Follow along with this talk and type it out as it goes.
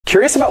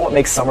Curious about what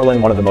makes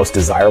Summerlin one of the most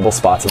desirable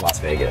spots in Las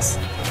Vegas?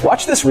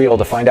 Watch this reel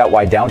to find out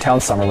why downtown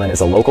Summerlin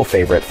is a local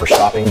favorite for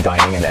shopping,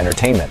 dining, and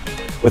entertainment.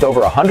 With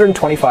over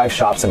 125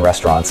 shops and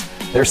restaurants,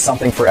 there's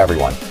something for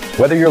everyone.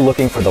 Whether you're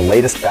looking for the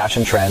latest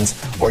fashion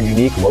trends or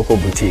unique local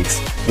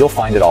boutiques, you'll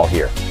find it all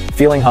here.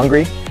 Feeling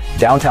hungry?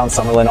 Downtown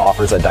Summerlin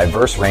offers a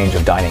diverse range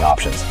of dining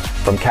options.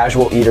 From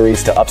casual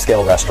eateries to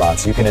upscale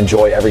restaurants, you can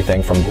enjoy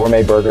everything from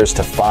gourmet burgers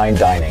to fine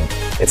dining.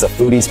 It's a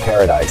foodie's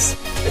paradise.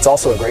 It's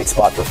also a great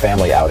spot for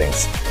family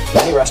outings.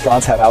 Many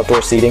restaurants have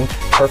outdoor seating,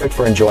 perfect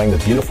for enjoying the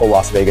beautiful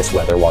Las Vegas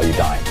weather while you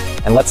dine.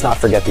 And let's not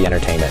forget the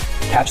entertainment.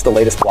 Catch the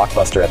latest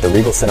blockbuster at the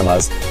Regal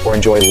Cinemas or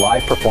enjoy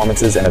live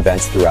performances and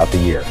events throughout the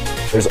year.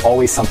 There's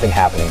always something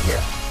happening here.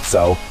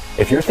 So,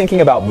 if you're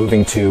thinking about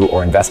moving to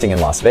or investing in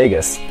Las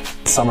Vegas,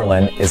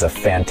 Summerlin is a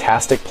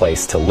fantastic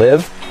place to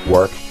live,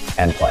 work,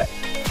 and play.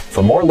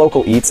 For more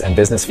local eats and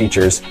business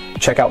features,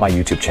 check out my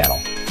YouTube channel.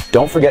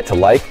 Don't forget to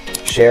like,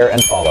 share,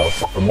 and follow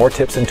for more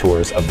tips and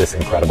tours of this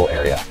incredible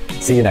area.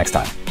 See you next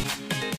time.